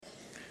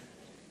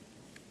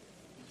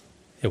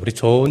우리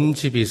좋은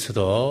집이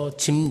있어도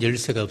집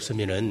열쇠가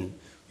없으면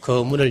그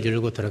문을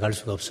열고 들어갈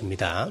수가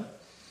없습니다.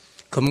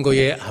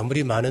 금고에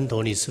아무리 많은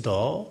돈이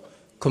있어도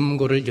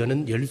금고를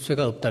여는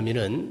열쇠가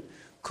없다면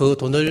그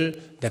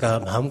돈을 내가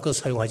마음껏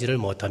사용하지를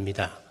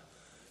못합니다.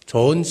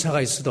 좋은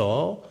차가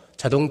있어도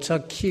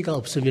자동차 키가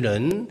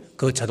없으면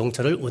그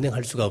자동차를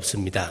운행할 수가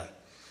없습니다.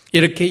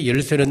 이렇게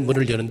열쇠는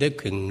문을 여는데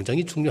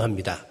굉장히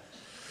중요합니다.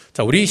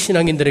 자, 우리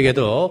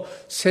신앙인들에게도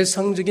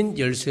세상적인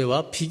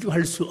열쇠와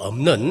비교할 수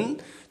없는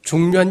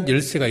중요한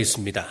열쇠가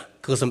있습니다.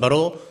 그것은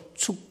바로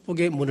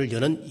축복의 문을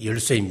여는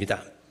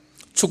열쇠입니다.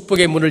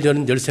 축복의 문을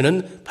여는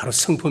열쇠는 바로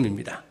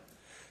성품입니다.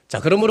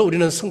 자, 그러므로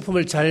우리는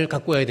성품을 잘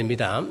갖고 와야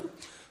됩니다.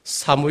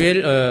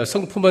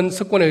 성품은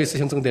습관에 의해서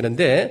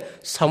형성되는데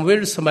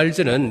사무엘서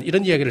말전은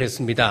이런 이야기를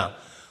했습니다.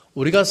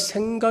 우리가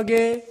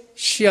생각의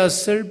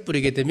씨앗을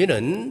뿌리게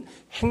되면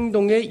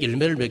행동의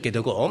열매를 맺게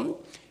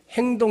되고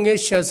행동의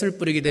씨앗을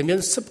뿌리게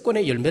되면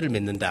습관의 열매를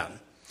맺는다.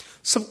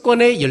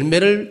 습관의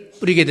열매를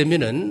뿌리게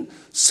되면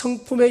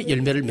성품의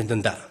열매를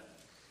맺는다.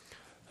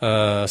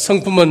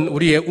 성품은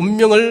우리의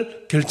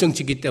운명을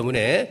결정짓기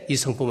때문에 이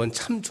성품은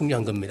참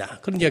중요한 겁니다.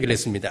 그런 이야기를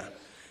했습니다.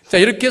 자,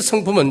 이렇게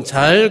성품은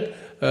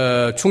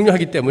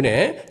중요하기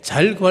때문에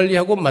잘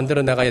관리하고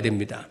만들어 나가야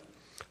됩니다.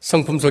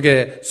 성품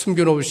속에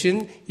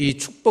숨겨놓으신 이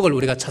축복을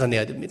우리가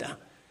찾아내야 됩니다.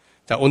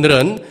 자,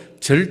 오늘은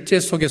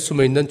절제 속에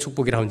숨어있는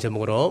축복이라는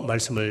제목으로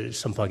말씀을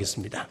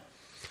선포하겠습니다.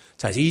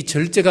 자, 이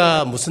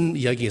절제가 무슨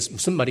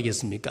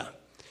말이겠습니까?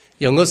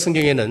 영어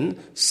성경에는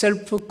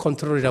셀프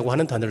컨트롤이라고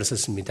하는 단어를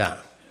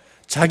썼습니다.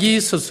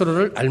 자기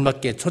스스로를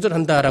알맞게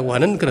조절한다라고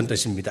하는 그런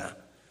뜻입니다.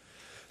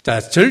 자,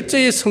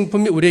 절제의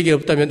성품이 우리에게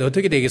없다면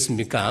어떻게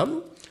되겠습니까?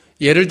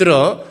 예를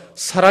들어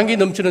사랑이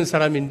넘치는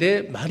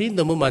사람인데 말이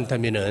너무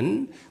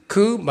많다면은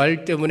그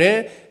말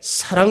때문에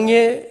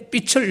사랑의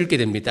빛을 잃게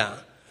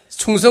됩니다.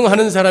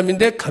 충성하는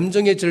사람인데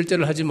감정의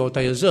절제를 하지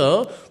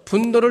못하여서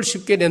분노를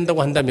쉽게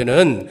낸다고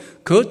한다면은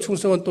그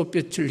충성은 또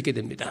빛을 잃게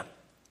됩니다.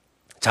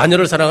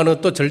 자녀를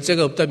사랑하는 또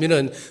절제가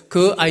없다면은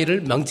그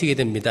아이를 망치게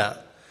됩니다.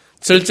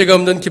 절제가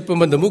없는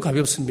기쁨은 너무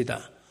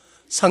가볍습니다.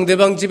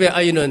 상대방 집의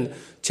아이는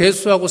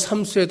재수하고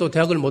삼수해도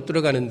대학을 못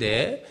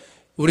들어가는데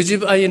우리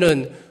집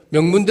아이는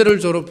명문대를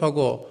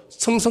졸업하고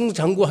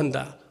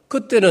성성장구한다.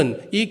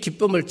 그때는 이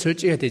기쁨을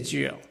절제해야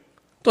되지요.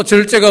 또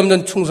절제가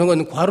없는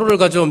충성은 과로를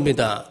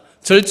가져옵니다.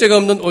 절제가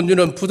없는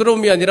온유는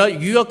부드러움이 아니라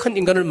유약한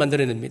인간을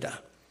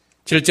만들어냅니다.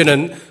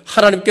 절제는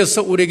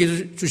하나님께서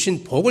우리에게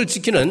주신 복을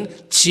지키는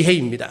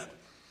지혜입니다.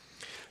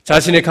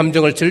 자신의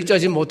감정을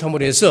절제하지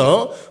못함으로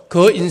해서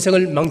그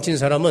인생을 망친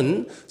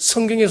사람은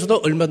성경에서도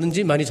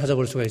얼마든지 많이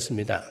찾아볼 수가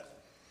있습니다.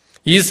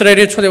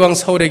 이스라엘의 초대왕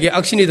사울에게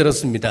악신이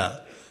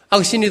들었습니다.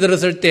 악신이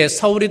들었을 때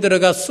사울이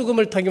들어가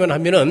수금을 타기만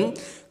하면은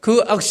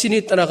그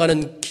악신이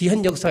떠나가는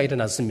귀한 역사가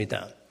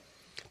일어났습니다.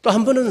 또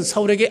한 번은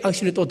사울에게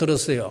악신이 또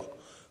들었어요.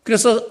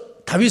 그래서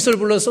다윗을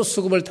불러서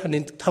수금을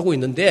타고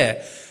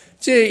있는데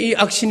이제 이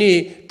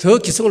악신이 더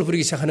기승을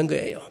부리기 시작하는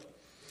거예요.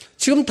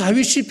 지금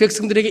다윗이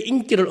백성들에게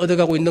인기를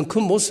얻어가고 있는 그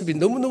모습이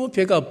너무너무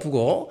배가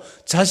아프고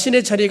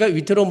자신의 자리가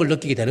위태로움을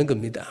느끼게 되는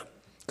겁니다.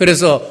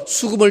 그래서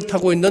수금을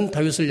타고 있는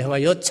다윗을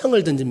향하여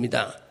창을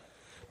던집니다.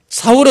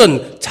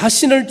 사울은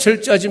자신을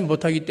절제하지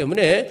못하기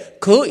때문에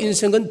그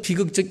인생은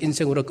비극적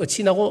인생으로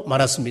끝이 나고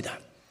말았습니다.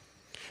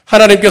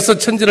 하나님께서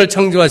천지를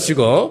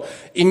창조하시고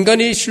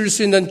인간이 쉴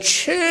수 있는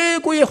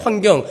최고의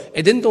환경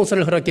에덴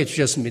동산을 허락해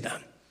주셨습니다.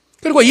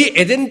 그리고 이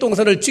에덴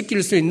동산을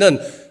지킬 수 있는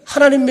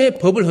하나님의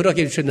법을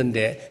허락해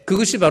주셨는데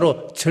그것이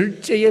바로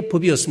절제의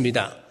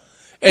법이었습니다.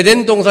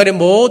 에덴 동산의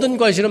모든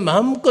과실은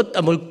마음껏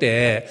따먹을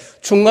때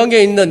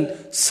중앙에 있는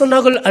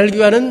선악을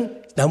알게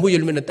하는 나무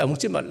열매는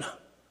따먹지 말라.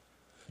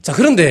 자,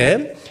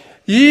 그런데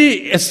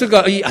이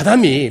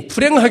아담이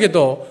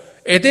불행하게도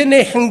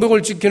에덴의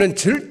행복을 지키는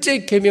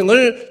절제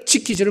계명을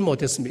지키지를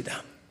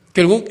못했습니다.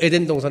 결국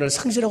에덴 동산을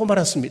상실하고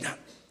말았습니다.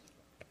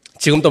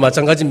 지금도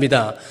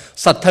마찬가지입니다.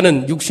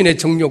 사탄은 육신의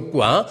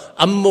정욕과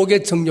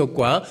안목의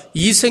정욕과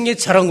이성의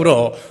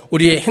자랑으로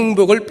우리의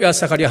행복을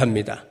빼앗아가려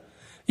합니다.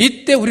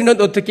 이때 우리는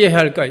어떻게 해야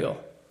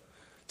할까요?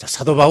 자,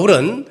 사도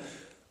바울은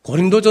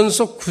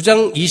고린도전서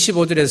 9장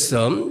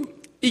 25절에서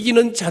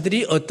이기는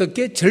자들이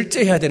어떻게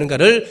절제해야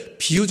되는가를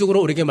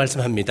비유적으로 우리에게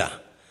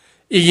말씀합니다.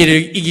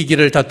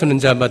 이기기를 다투는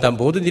자마다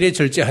모든 일에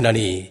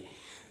절제하나니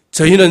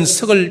저희는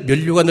석을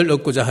면류관을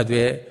얻고자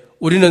하되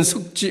우리는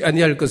썩지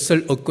아니할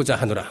것을 얻고자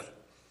하노라.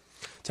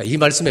 자, 이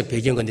말씀의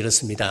배경은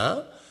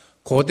이렇습니다.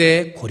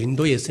 고대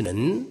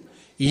고린도에서는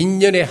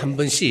 2년에 한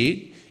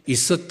번씩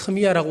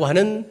이스터미아라고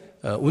하는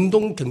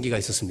운동 경기가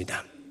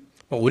있었습니다.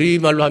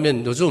 우리말로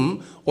하면 요즘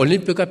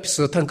올림픽과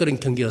비슷한 그런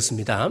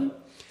경기였습니다.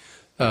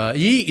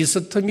 이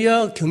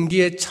이스터미아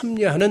경기에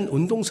참여하는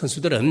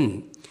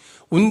운동선수들은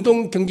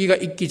운동 경기가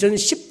있기 전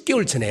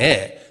 10개월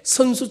전에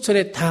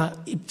선수촌에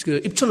다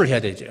입촌을 해야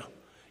되죠.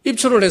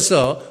 입촌을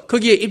해서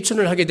거기에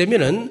입촌을 하게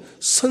되면은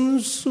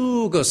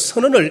선서를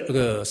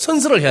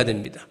해야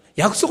됩니다.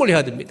 약속을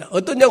해야 됩니다.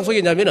 어떤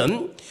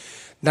약속이냐면은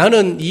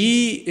나는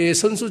이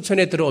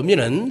선수촌에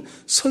들어오면은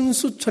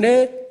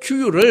선수촌의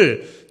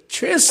규율을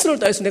최선을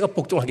다해서 내가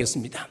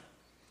복종하겠습니다.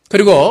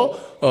 그리고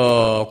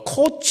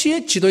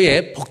코치의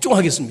지도에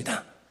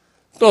복종하겠습니다.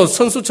 또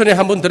선수촌에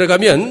한번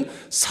들어가면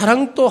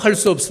사랑도 할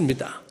수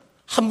없습니다.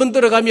 한번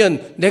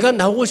들어가면 내가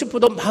나오고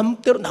싶어도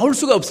마음대로 나올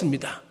수가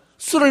없습니다.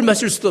 술을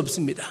마실 수도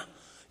없습니다.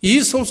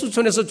 이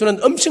선수촌에서 주는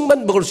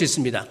음식만 먹을 수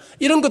있습니다.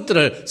 이런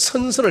것들을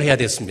선선을 해야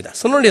됐습니다.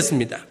 선언을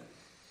했습니다.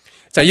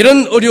 자,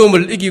 이런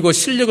어려움을 이기고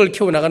실력을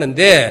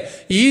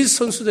키워나가는데 이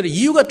선수들의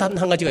이유가 단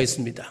한 가지가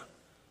있습니다.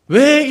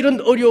 왜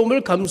이런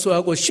어려움을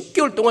감수하고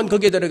 10개월 동안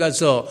거기에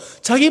들어가서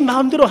자기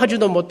마음대로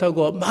하지도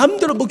못하고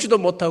마음대로 먹지도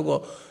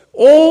못하고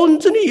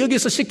온전히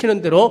여기서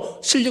시키는 대로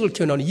실력을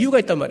키워나가는 이유가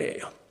있단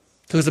말이에요.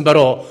 그것은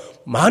바로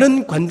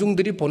많은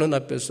관중들이 보는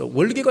앞에서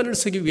월계관을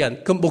서기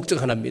위한 그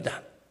목적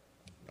하나입니다.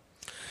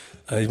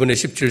 이번에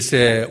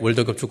 17세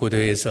월드컵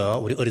축구대회에서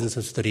우리 어린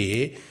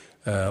선수들이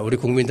우리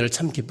국민들을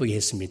참 기쁘게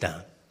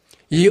했습니다.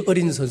 이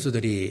어린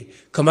선수들이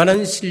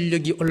그만한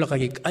실력이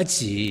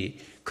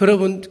올라가기까지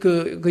여러분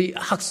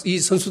이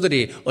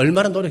선수들이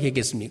얼마나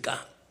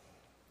노력했겠습니까?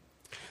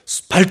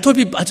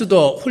 발톱이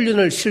빠져도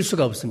훈련을 쉴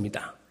수가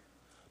없습니다.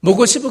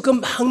 먹고 싶은 그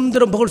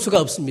마음대로 먹을 수가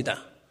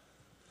없습니다.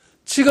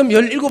 지금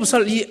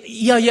 17살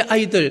이하의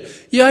아이들,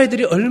 이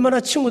아이들이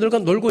얼마나 친구들과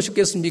놀고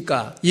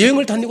싶겠습니까?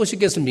 여행을 다니고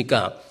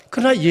싶겠습니까?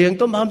 그러나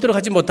여행도 마음대로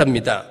가지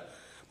못합니다.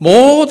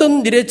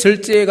 모든 일에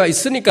절제가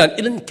있으니까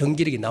이런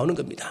경기력이 나오는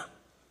겁니다.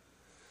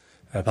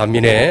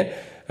 반면에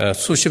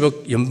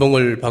수십억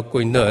연봉을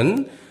받고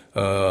있는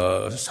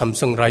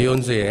삼성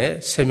라이온즈의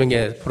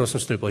 3명의 프로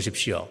선수들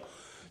보십시오.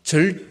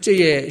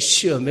 절제의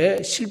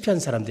시험에 실패한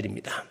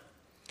사람들입니다.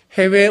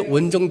 해외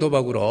원정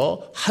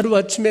도박으로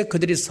하루아침에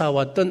그들이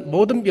쌓아왔던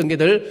모든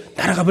명예들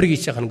날아가 버리기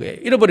시작하는 거예요.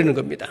 잃어버리는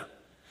겁니다.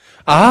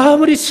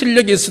 아무리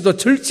실력이 있어도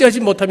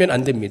절제하지 못하면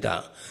안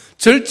됩니다.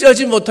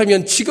 절제하지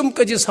못하면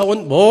지금까지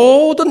쌓아온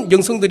모든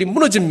영성들이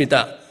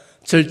무너집니다.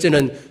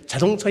 절제는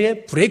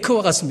자동차의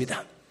브레이크와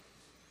같습니다.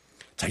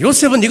 자,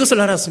 요셉은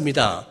이것을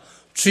알았습니다.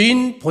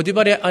 주인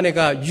보디발의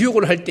아내가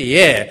유혹을 할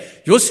때에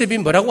요셉이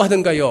뭐라고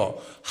하던가요?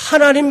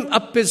 하나님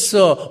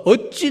앞에서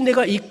어찌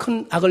내가 이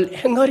큰 악을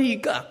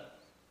행하리이까?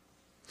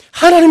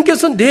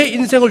 하나님께서 내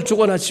인생을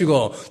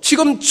주관하시고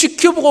지금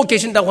지켜보고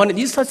계신다고 하는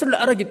이 사실을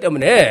알았기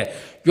때문에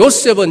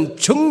요셉은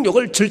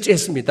정욕을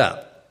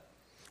절제했습니다.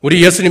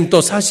 우리 예수님도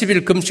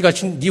 40일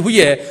금식하신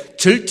이후에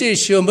절제의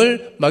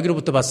시험을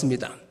마귀로부터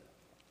받습니다.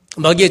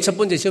 마귀의 첫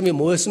번째 시험이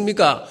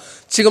뭐였습니까?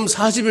 지금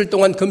 40일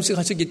동안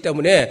금식하셨기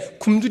때문에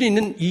굶주리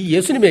있는 이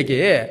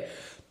예수님에게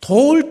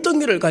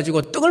돌덩이를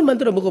가지고 떡을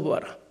만들어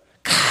먹어봐라.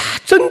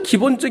 가장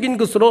기본적인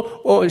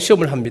것으로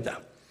시험을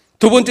합니다.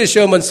 두 번째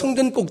시험은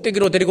성전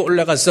꼭대기로 데리고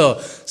올라가서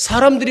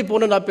사람들이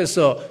보는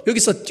앞에서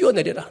여기서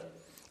뛰어내려라.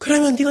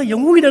 그러면 네가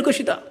영웅이 될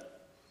것이다.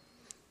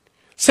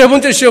 세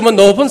번째 시험은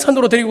높은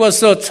산으로 데리고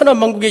가서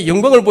천하만국의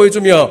영광을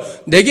보여주며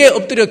내게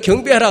엎드려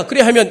경배하라.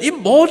 그래 하면 이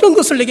모든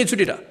것을 내게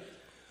주리라.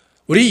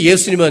 우리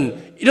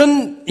예수님은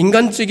이런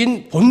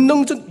인간적인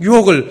본능적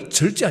유혹을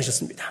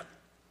절제하셨습니다.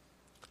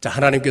 자,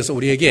 하나님께서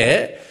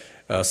우리에게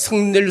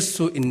성낼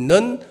수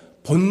있는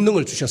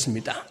본능을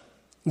주셨습니다.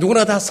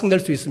 누구나 다 성낼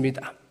수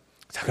있습니다.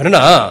 자,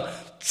 그러나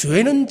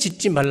죄는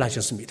짓지 말라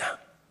하셨습니다.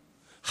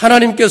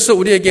 하나님께서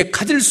우리에게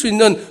가질 수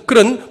있는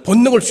그런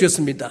본능을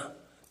주셨습니다.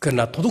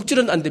 그러나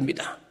도둑질은 안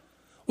됩니다.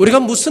 우리가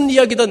무슨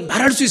이야기든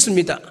말할 수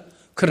있습니다.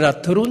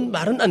 그러나 더러운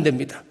말은 안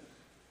됩니다.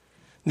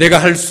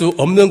 내가 할 수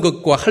없는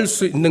것과 할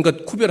수 있는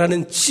것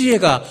구별하는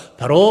지혜가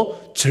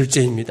바로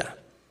절제입니다.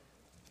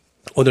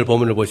 오늘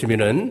본문을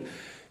보시면은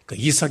그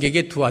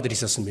이삭에게 두 아들이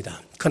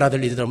있었습니다. 큰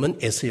아들 이름은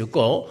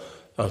에서였고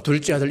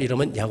둘째 아들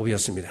이름은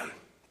야곱이었습니다.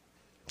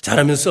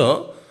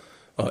 자라면서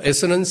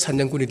에서는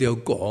사냥꾼이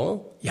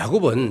되었고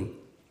야곱은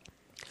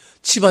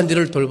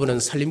집안일을 돌보는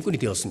살림꾼이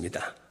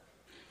되었습니다.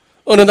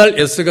 어느 날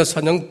에서가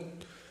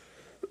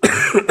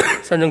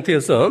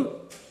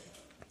사냥터에서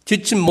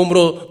지친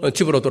몸으로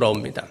집으로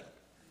돌아옵니다.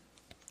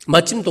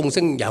 마침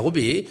동생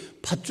야곱이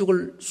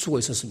팥죽을 쓰고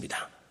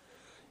있었습니다.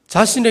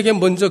 자신에게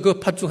먼저 그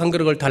팥죽 한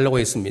그릇을 달라고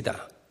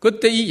했습니다.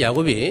 그때 이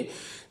야곱이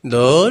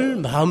늘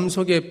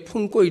마음속에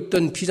품고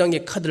있던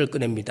비장의 카드를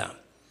꺼냅니다.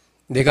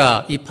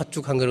 내가 이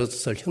팥죽 한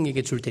그릇을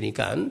형에게 줄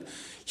테니까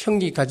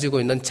형이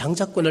가지고 있는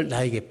장자권을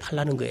나에게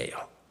팔라는 거예요.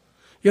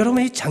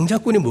 여러분, 이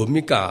장자권이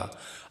뭡니까?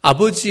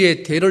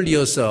 아버지의 대를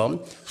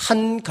이어서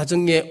한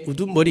가정의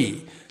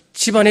우두머리,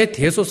 집안의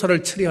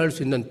대소사를 처리할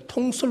수 있는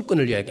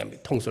통솔권을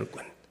이야기합니다.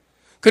 통솔권.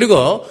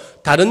 그리고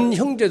다른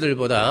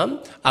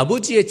형제들보다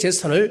아버지의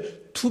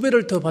재산을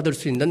 2배를 더 받을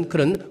수 있는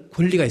그런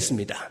권리가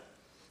있습니다.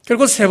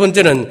 그리고 세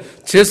번째는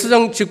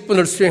제사장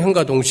직분을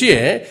수행함과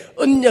동시에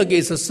언약에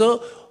있어서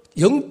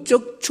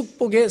영적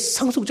축복의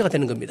상속자가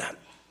되는 겁니다.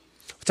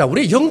 자,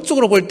 우리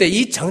영적으로 볼 때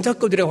이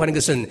장자권이라고 하는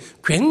것은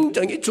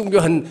굉장히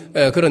중요한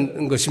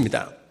그런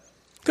것입니다.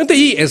 그런데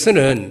이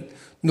에서는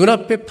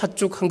눈앞의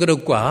팥죽 한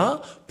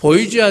그릇과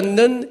보이지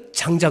않는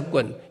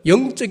장자권,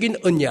 영적인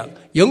언약,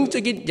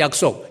 영적인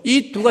약속,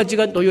 이 두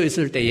가지가 놓여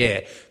있을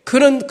때에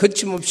그는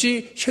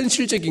거침없이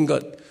현실적인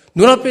것,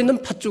 눈앞에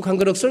있는 팥죽 한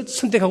그릇을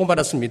선택하고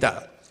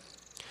말았습니다.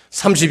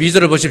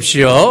 32절을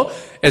보십시오.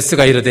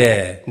 에스가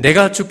이르되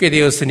내가 죽게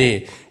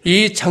되었으니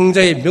이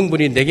장자의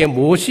명분이 내게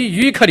무엇이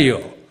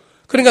유익하리요?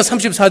 그러니까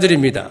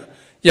 34절입니다.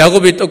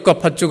 야곱이 떡과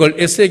팥죽을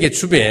에스에게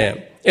주매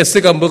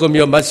에스가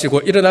먹으며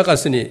마시고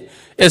일어나갔으니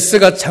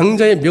에스가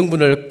장자의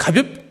명분을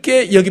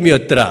가볍게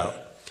여김이었더라.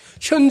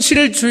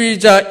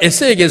 현실주의자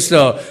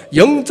에스에게서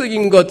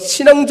영적인 것,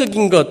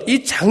 신앙적인 것,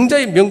 이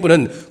장자의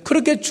명분은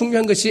그렇게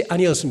중요한 것이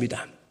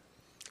아니었습니다.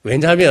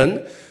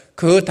 왜냐하면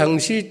그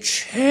당시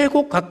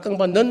최고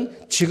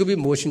각광받는 직업이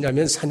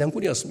무엇이냐면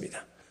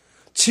사냥꾼이었습니다.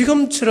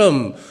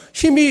 지금처럼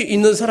힘이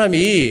있는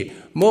사람이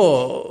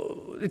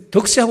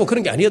덕세하고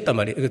그런 게 아니었단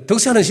말이에요.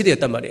 덕세하는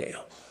시대였단 말이에요.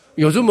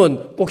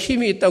 요즘은 꼭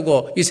힘이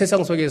있다고 이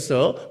세상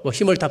속에서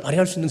힘을 다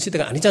발휘할 수 있는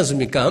시대가 아니지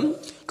않습니까?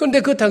 그런데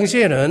그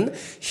당시에는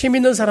힘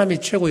있는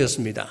사람이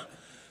최고였습니다.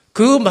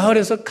 그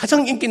마을에서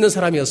가장 인기 있는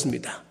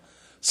사람이었습니다.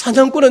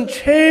 사냥꾼은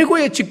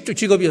최고의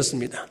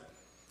직업이었습니다.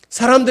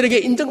 사람들에게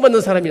인정받는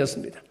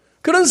사람이었습니다.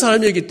 그런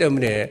사람이었기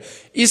때문에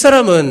이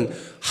사람은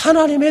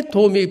하나님의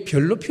도움이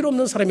별로 필요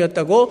없는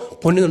사람이었다고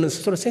본인은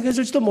스스로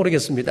생각했을지도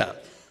모르겠습니다.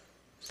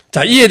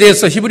 자, 이에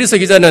대해서 히브리서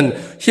기자는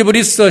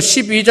히브리서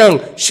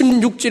 12장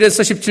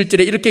 16절에서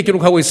 17절에 이렇게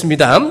기록하고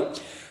있습니다.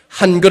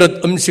 한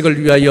그릇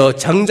음식을 위하여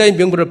장자의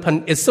명분을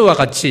판 에서와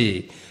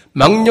같이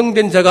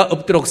망령된 자가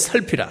없도록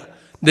살피라.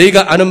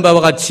 너희가 아는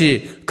바와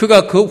같이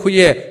그가 그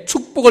후에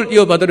축복을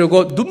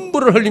이어받으려고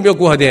눈물을 흘리며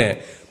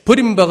구하되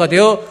버림바가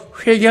되어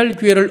회개할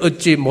기회를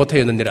얻지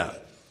못하였느니라.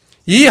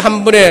 이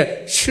한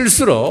번의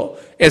실수로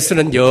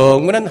에서는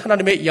영원한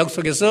하나님의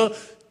약속에서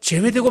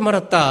제외되고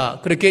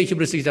말았다. 그렇게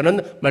히브리서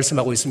기자는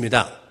말씀하고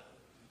있습니다.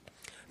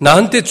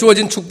 나한테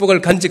주어진 축복을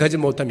간직하지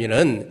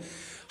못하면은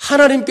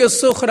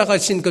하나님께서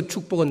허락하신 그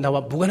축복은 나와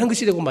무관한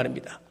것이 되고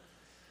말입니다.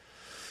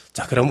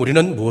 자, 그럼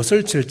우리는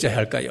무엇을 절제해야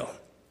할까요?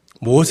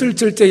 무엇을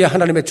절제해야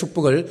하나님의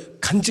축복을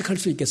간직할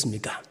수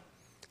있겠습니까?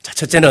 자,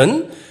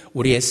 첫째는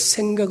우리의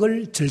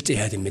생각을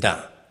절제해야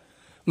됩니다.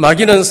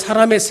 마귀는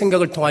사람의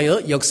생각을 통하여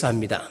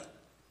역사합니다.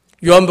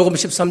 요한복음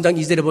 13장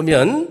 2절에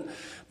보면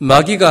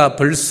마귀가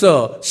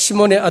벌써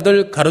시몬의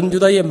아들 가룟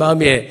유다의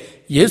마음에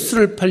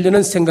예수를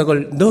팔려는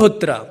생각을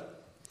넣었더라.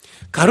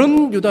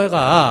 가룟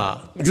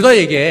유다가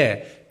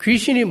유다에게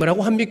귀신이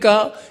뭐라고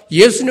합니까?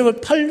 예수님을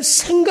팔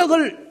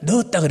생각을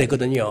넣었다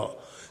그랬거든요.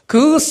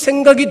 그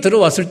생각이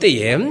들어왔을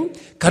때에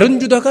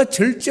가룟 유다가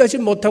절제하지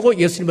못하고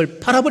예수님을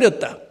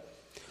팔아버렸다.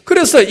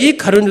 그래서 이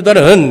가룟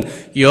유다는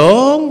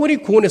영원히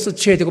구원에서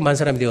제외되고 만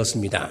사람이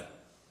되었습니다.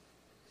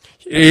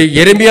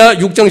 예레미야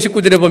 6장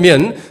 19절에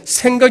보면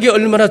생각이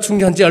얼마나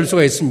중요한지 알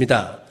수가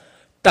있습니다.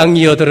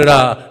 땅이여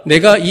들으라.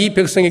 내가 이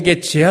백성에게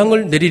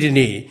재앙을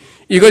내리리니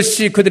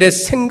이것이 그들의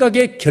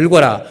생각의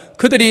결과라.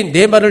 그들이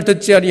내 말을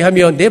듣지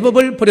아니하며 내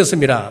법을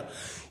버렸음이라.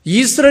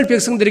 이스라엘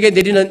백성들에게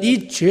내리는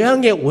이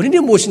재앙의 원인이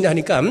무엇이냐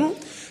하니까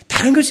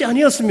다른 것이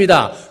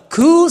아니었습니다.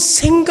 그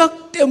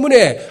생각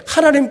때문에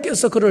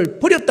하나님께서 그를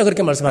버렸다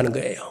그렇게 말씀하는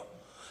거예요.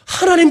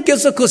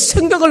 하나님께서 그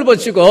생각을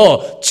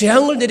버리고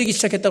재앙을 내리기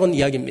시작했다는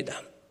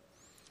이야기입니다.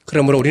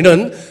 그러므로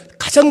우리는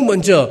가장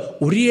먼저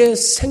우리의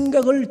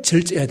생각을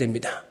절제해야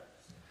됩니다.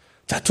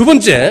 자, 두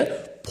번째,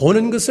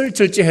 보는 것을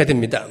절제해야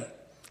됩니다.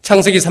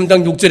 창세기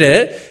 3장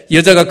 6절에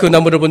여자가 그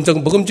나무를 본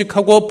적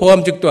먹음직하고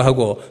보암직도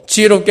하고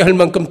지혜롭게 할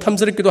만큼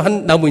탐스럽기도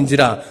한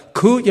나무인지라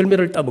그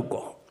열매를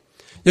따먹고.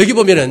 여기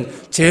보면은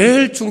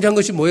제일 중요한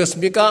것이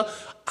뭐였습니까?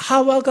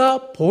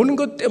 하와가 보는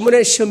것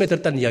때문에 시험에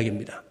들었다는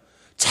이야기입니다.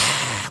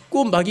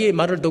 자꾸 마귀의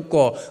말을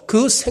듣고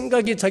그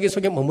생각이 자기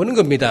속에 머무는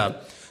겁니다.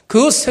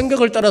 그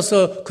생각을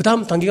따라서 그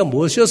다음 단계가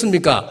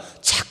무엇이었습니까?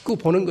 자꾸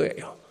보는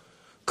거예요.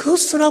 그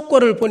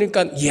선악과를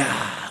보니까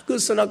이야, 그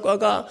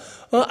선악과가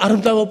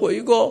아름다워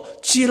보이고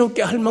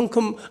지혜롭게 할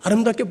만큼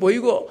아름답게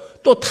보이고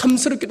또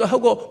탐스럽기도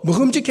하고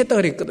먹음직했다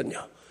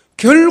그랬거든요.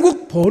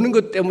 결국 보는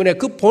것 때문에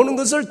그 보는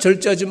것을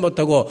절제하지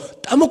못하고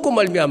따먹고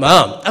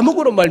말미암아,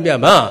 따먹으로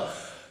말미암아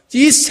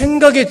이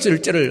생각의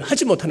절제를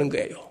하지 못하는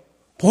거예요.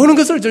 보는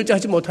것을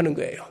절제하지 못하는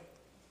거예요.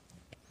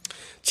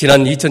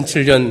 지난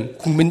 2007년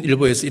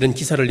국민일보에서 이런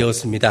기사를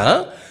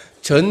내었습니다.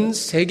 전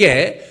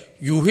세계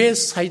유해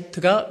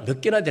사이트가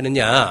몇 개나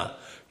되느냐?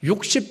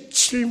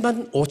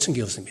 67만 5천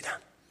개였습니다.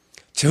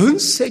 전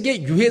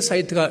세계 유해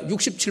사이트가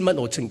 67만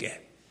 5천 개.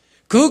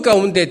 그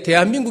가운데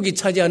대한민국이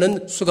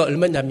차지하는 수가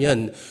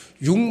얼마냐면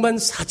 6만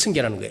 4천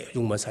개라는 거예요.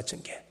 6만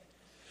 4천 개.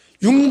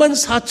 6만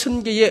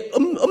 4천 개의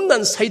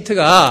엄난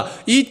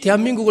사이트가 이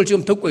대한민국을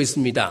지금 덮고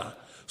있습니다.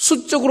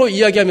 수적으로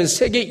이야기하면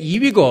세계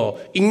 2위고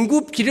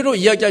인구 비례로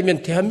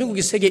이야기하면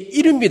대한민국이 세계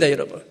 1위입니다,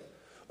 여러분.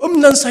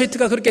 엄난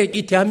사이트가 그렇게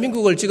이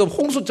대한민국을 지금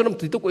홍수처럼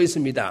뒤덮고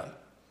있습니다.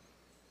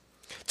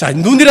 자,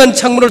 눈이란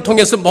창문을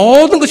통해서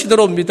모든 것이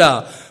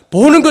들어옵니다.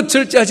 보는 것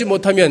절제하지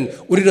못하면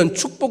우리는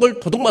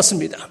축복을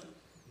도둑맞습니다.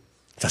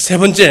 자, 세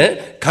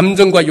번째,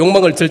 감정과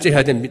욕망을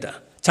절제해야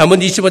됩니다. 잠언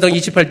 25장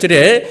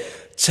 28절에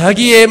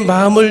자기의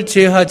마음을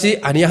제하지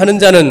아니하는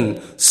자는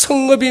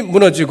성읍이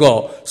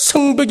무너지고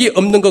성벽이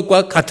없는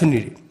것과 같은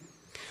일이.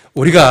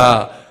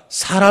 우리가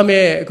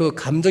사람의 그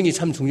감정이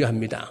참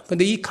중요합니다.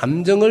 그런데 이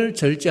감정을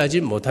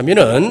절제하지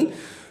못하면은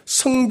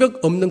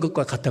성벽 없는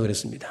것과 같다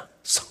그랬습니다.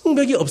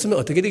 성벽이 없으면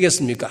어떻게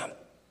되겠습니까?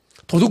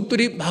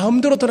 도둑들이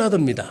마음대로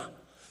드나듭니다.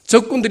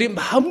 적군들이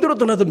마음대로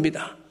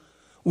드나듭니다.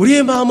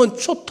 우리의 마음은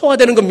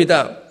초토화되는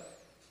겁니다.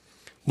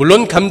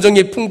 물론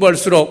감정이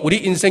풍부할수록 우리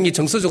인생이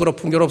정서적으로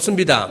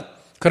풍요롭습니다.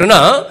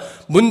 그러나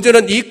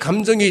문제는 이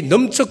감정이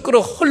넘쳐 끌어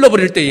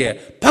흘러버릴 때에,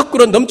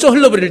 밖으로 넘쳐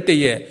흘러버릴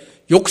때에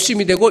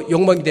욕심이 되고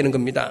욕망이 되는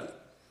겁니다.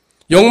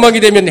 욕망이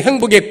되면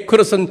행복의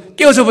그릇은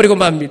깨어져 버리고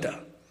맙니다.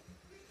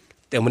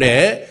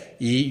 때문에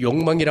이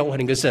욕망이라고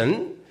하는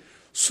것은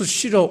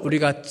수시로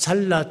우리가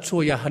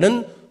잘라주어야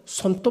하는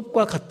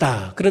손톱과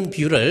같다. 그런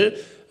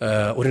비유를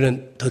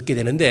우리는 듣게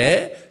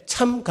되는데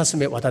참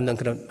가슴에 와닿는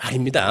그런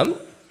말입니다.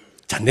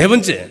 자, 네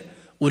번째,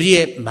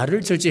 우리의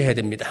말을 절제해야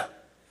됩니다.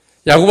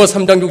 야고보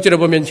 3장 6절에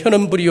보면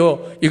혀는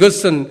불이요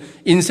이것은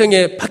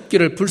인생의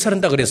바퀴를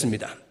불사른다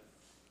그랬습니다.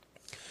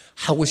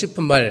 하고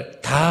싶은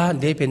말 다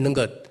내뱉는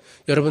것,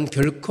 여러분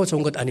결코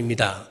좋은 것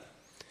아닙니다.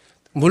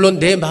 물론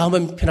내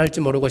마음은 편할지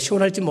모르고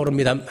시원할지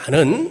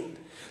모릅니다만은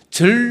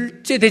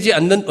절제되지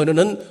않는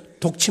언어는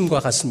독침과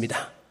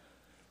같습니다.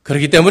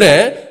 그렇기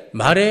때문에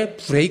말에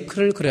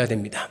브레이크를 걸어야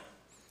됩니다.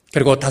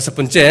 그리고 다섯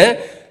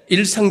번째,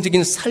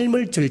 일상적인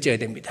삶을 절제해야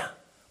됩니다.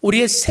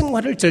 우리의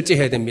생활을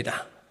절제해야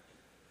됩니다.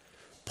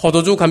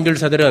 포도주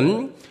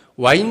감별사들은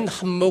와인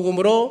한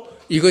모금으로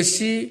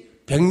이것이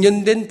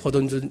 100년 된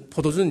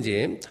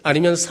포도주인지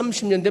아니면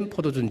 30년 된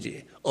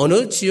포도주인지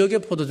어느 지역의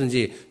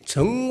포도주인지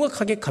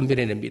정확하게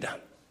감별해냅니다.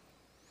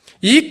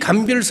 이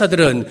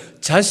감별사들은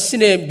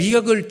자신의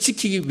미각을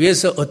지키기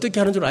위해서 어떻게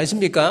하는 줄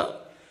아십니까?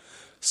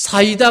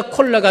 사이다,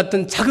 콜라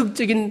같은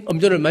자극적인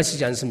음료를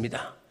마시지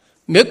않습니다.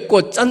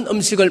 맵고 짠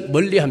음식을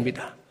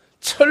멀리합니다.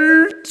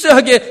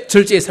 철저하게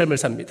절제의 삶을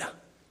삽니다.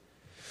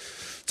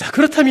 자,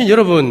 그렇다면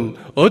여러분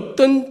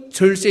어떤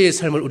절제의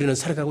삶을 우리는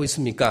살아가고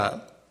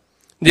있습니까?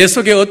 내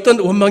속에 어떤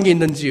원망이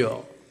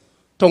있는지요?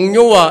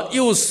 동료와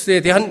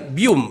이웃에 대한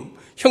미움,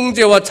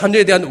 형제와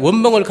자녀에 대한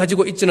원망을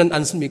가지고 있지는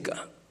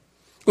않습니까?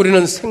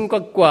 우리는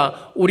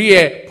생각과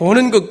우리의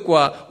보는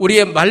것과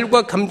우리의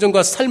말과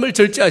감정과 삶을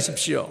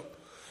절제하십시오.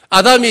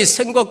 아담이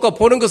생각과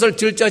보는 것을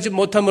절제하지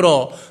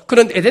못함으로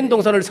그는 에덴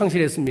동산을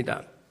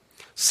상실했습니다.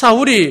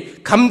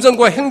 사울이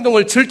감정과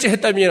행동을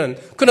절제했다면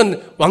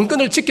그는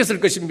왕권을 지켰을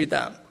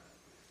것입니다.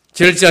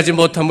 절제하지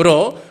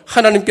못함으로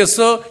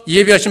하나님께서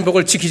예비하신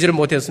복을 지키지를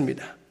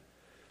못했습니다.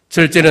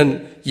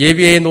 절제는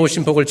예비해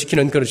놓으신 복을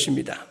지키는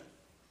그릇입니다.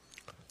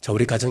 자,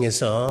 우리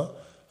가정에서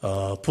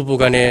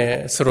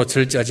부부간에 서로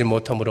절제하지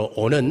못함으로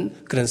오는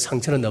그런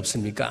상처는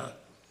없습니까?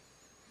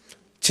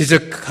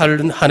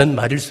 지적하는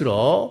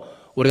말일수록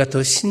우리가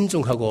더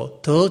신중하고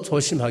더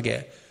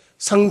조심하게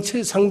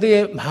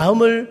상대의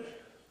마음을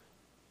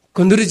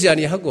건드리지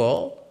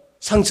아니하고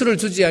상처를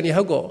주지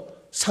아니하고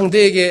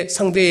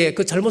상대의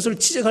그 잘못을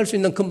지적할 수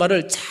있는 그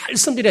말을 잘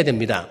선별해야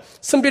됩니다.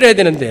 선별해야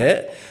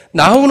되는데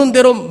나오는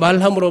대로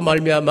말함으로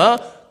말미암아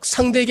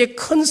상대에게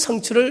큰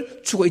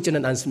상처를 주고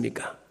있지는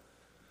않습니까?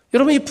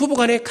 여러분, 이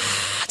부부간에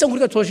가장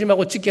우리가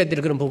조심하고 지켜야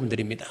될 그런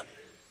부분들입니다.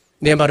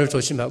 내 말을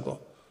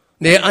조심하고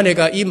내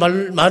아내가 이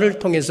말을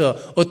통해서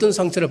어떤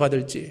상처를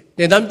받을지,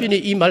 내 남편이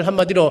이 말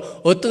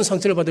한마디로 어떤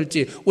상처를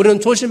받을지 우리는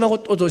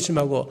조심하고 또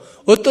조심하고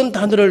어떤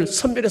단어를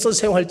선별해서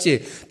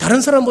사용할지 다른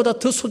사람보다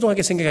더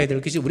소중하게 생각해야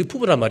될 것이 우리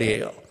부부란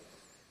말이에요.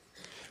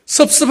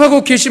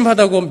 섭섭하고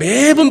괘씸하다고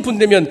매번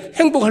분내면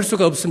행복할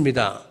수가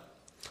없습니다.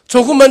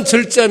 조금만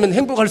절제하면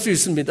행복할 수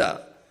있습니다.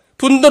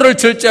 분노를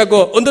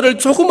절제하고 언어를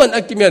조금만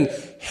아끼면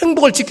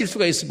행복을 지킬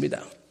수가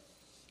있습니다.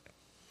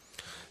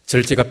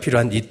 절제가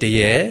필요한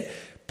이때에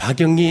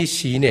박영희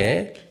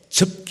시인의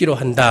접기로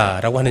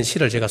한다라고 하는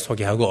시를 제가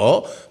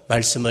소개하고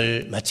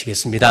말씀을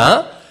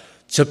마치겠습니다.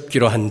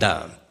 접기로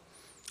한다.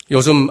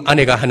 요즘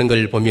아내가 하는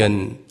걸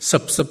보면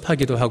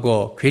섭섭하기도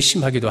하고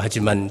괘씸하기도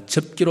하지만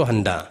접기로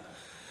한다.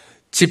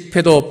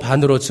 지폐도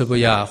반으로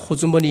접어야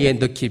호주머니에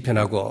넣기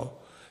편하고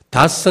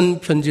다 쓴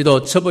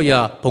편지도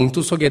접어야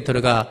봉투 속에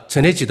들어가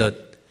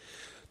전해지듯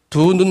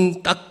두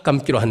눈 딱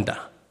감기로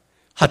한다.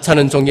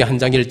 하찮은 종이 한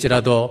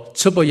장일지라도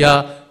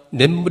접어야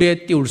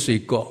냇물에 띄울 수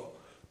있고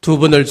두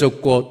번을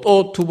접고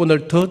또 두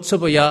번을 더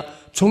접어야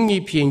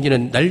종이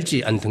비행기는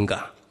날지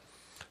않든가.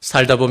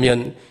 살다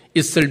보면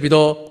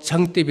이슬비도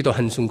장대비도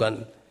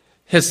한순간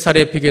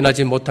햇살에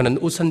비겨나지 못하는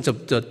우산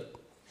접듯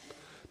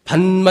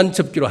반만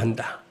접기로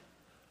한다.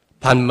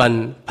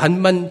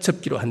 반만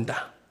접기로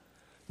한다.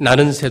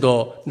 나는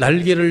새도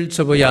날개를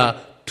접어야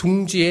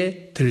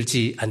둥지에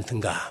들지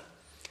않든가.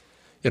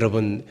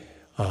 여러분,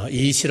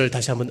 이 시를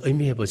다시 한번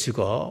의미해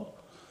보시고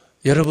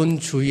여러분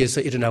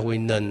주위에서 일어나고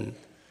있는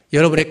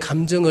여러분의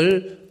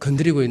감정을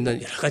건드리고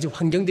있는 여러 가지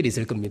환경들이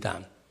있을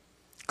겁니다.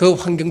 그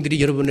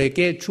환경들이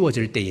여러분에게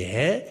주어질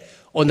때에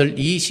오늘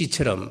이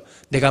시처럼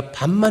내가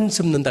반만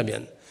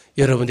접는다면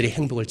여러분들이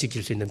행복을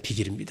지킬 수 있는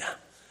비결입니다.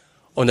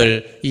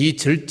 오늘 이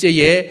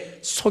절제의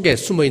속에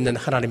숨어있는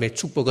하나님의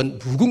축복은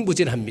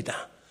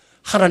무궁무진합니다.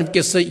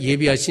 하나님께서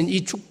예비하신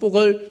이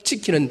축복을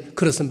지키는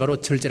그것은 바로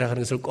절제라고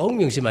하는 것을 꼭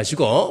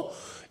명심하시고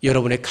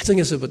여러분의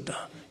가정에서부터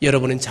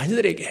여러분의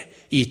자녀들에게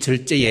이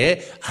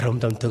절제의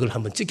아름다운 덕을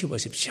한번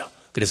지켜보십시오.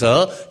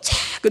 그래서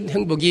작은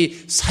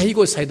행복이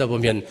쌓이다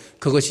보면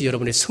그것이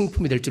여러분의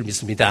성품이 될 줄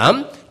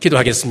믿습니다.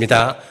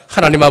 기도하겠습니다.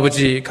 하나님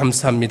아버지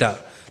감사합니다.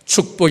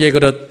 축복의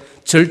그릇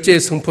절제의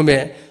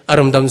성품에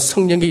아름다운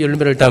성령의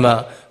열매를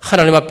담아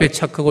하나님 앞에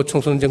착하고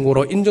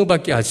청소년으로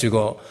인정받게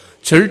하시고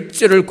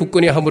절제를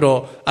굳건히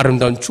함으로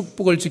아름다운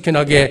축복을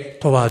지켜나게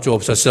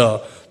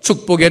도와주옵소서.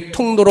 축복의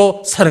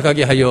통로로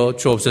살아가게 하여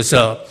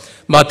주옵소서.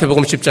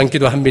 마태복음 10장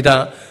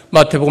기도합니다.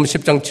 마태복음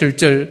 10장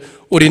 7절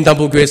우리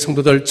남부교회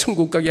성도들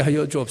천국 가게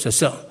하여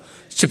주옵소서.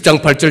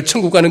 10장 8절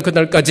천국 가는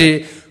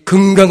그날까지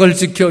건강을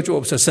지켜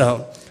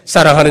주옵소서.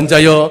 사랑하는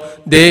자여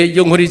내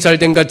영혼이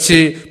잘된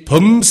같이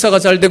범사가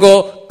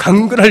잘되고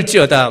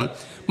강건할지어다.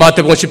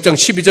 마태복음 10장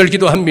 12절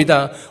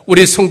기도합니다.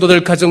 우리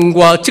성도들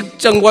가정과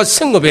직장과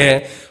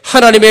생업에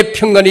하나님의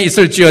평안이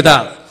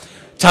있을지어다.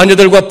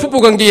 자녀들과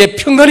부부관계에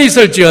평안이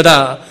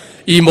있을지어다.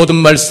 이 모든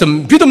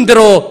말씀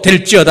믿음대로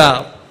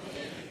될지어다.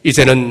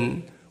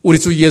 이제는 우리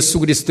주 예수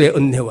그리스도의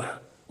은혜와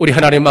우리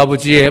하나님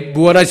아버지의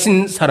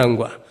무한하신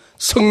사랑과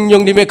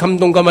성령님의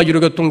감동감화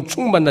유로교통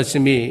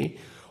충만하심이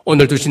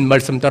오늘 주신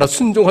말씀 따라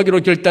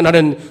순종하기로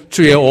결단하는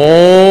주의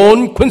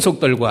온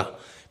권속들과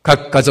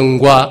각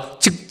가정과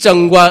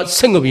직장과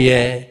생업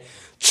위에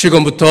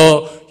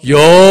지금부터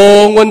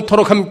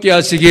영원토록 함께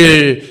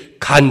하시길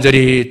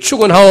간절히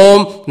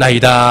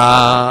축원하옵나이다.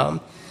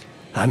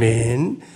 아멘.